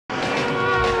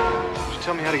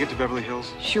tell me how to get to Beverly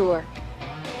Hills? Sure.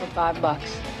 For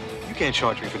 $5. You can't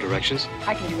charge me for directions.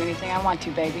 I can do anything I want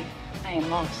to, baby. I ain't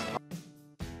lost.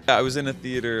 I was in a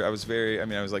theater. I was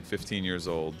like 15 years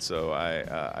old, so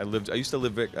I used to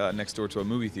live next door to a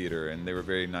movie theater, and they were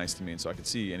very nice to me, and so I could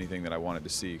see anything that I wanted to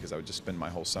see because I would just spend my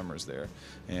whole summers there.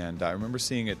 And I remember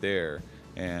seeing it there,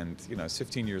 and I was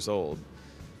 15 years old.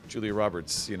 Julia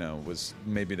Roberts, was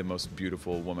maybe the most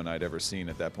beautiful woman I'd ever seen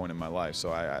at that point in my life,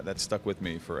 so that stuck with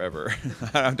me forever.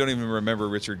 I don't even remember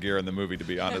Richard Gere in the movie, to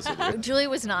be honest with you. Julia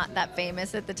was not that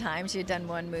famous at the time. She had done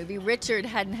one movie. Richard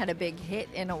hadn't had a big hit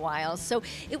in a while, so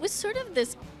it was sort of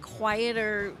this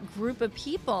quieter group of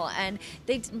people, and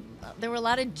there were a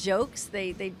lot of jokes.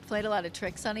 They played a lot of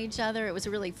tricks on each other. It was a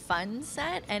really fun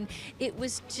set, and it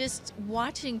was just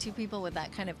watching two people with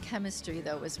that kind of chemistry,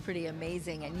 though, was pretty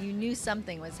amazing, and you knew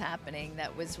something was happening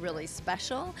that was really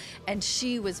special, and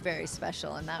she was very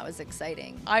special, and that was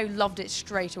exciting. I loved it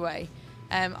straight away.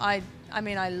 I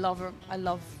love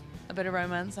a bit of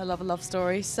romance. I love a love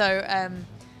story. So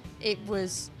it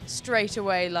was straight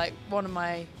away like it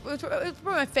was probably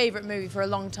my favorite movie for a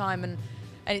long time, and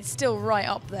it's still right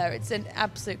up there. It's an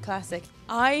absolute classic.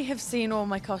 I have seen all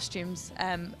my costumes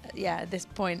at this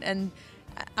point, and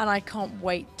I can't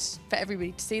wait for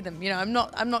everybody to see them. I'm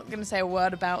not going to say a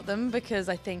word about them because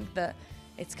I think that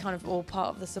it's kind of all part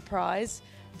of the surprise,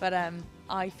 but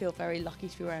I feel very lucky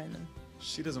to be wearing them.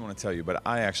 She doesn't want to tell you, but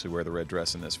I actually wear the red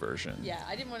dress in this version. Yeah,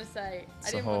 I didn't want to say.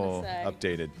 It's a whole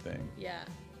updated thing. Yeah,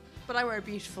 but I wear a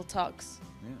beautiful tux.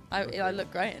 Yeah, I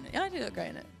look great in it. Yeah, I do look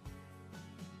great in it.